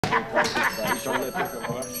Evening,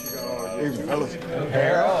 fellas.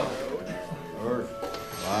 Harold.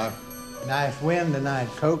 Live. Nice win tonight,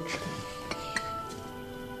 Coach.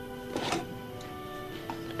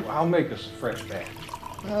 Well, I'll make us a fresh batch.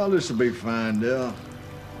 Well, this will be fine, Dell.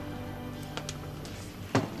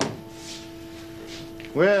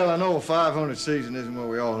 Well, I know a 500 season isn't what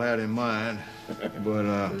we all had in mind, but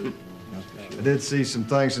I did see some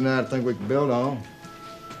things tonight I think we can build on.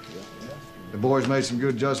 The boys made some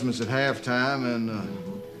good adjustments at halftime, and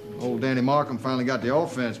old Danny Markham finally got the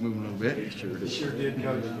offense moving a little bit. He sure did,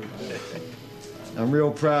 Coach. I'm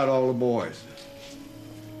real proud of all the boys.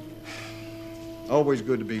 Always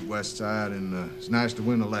good to beat West Side, and it's nice to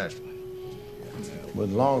win the last one. But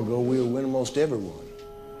long ago, we were winning most everyone.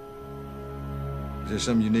 Is there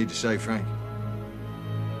something you need to say, Frank?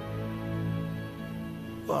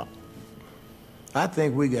 Well, I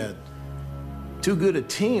think we got too good a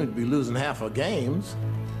team to be losing half our games.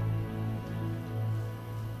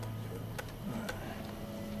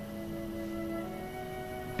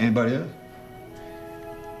 Anybody else?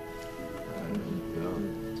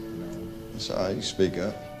 It's all right, you speak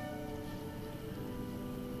up.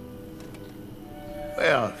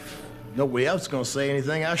 Well, if nobody else is gonna say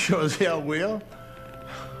anything, I sure as hell will.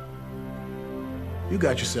 You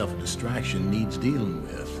got yourself a distraction needs dealing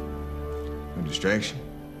with. A distraction?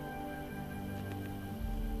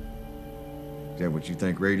 Is that what you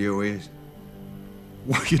think radio is?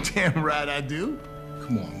 Well, you're damn right I do.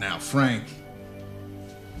 Come on now, Frank.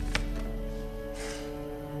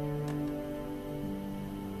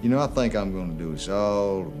 You know, I think I'm gonna do us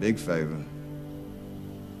all a big favor.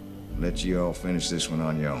 Let you all finish this one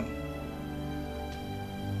on your own.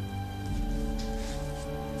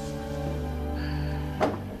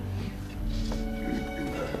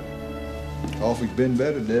 Coffee's been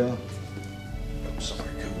better, Dell.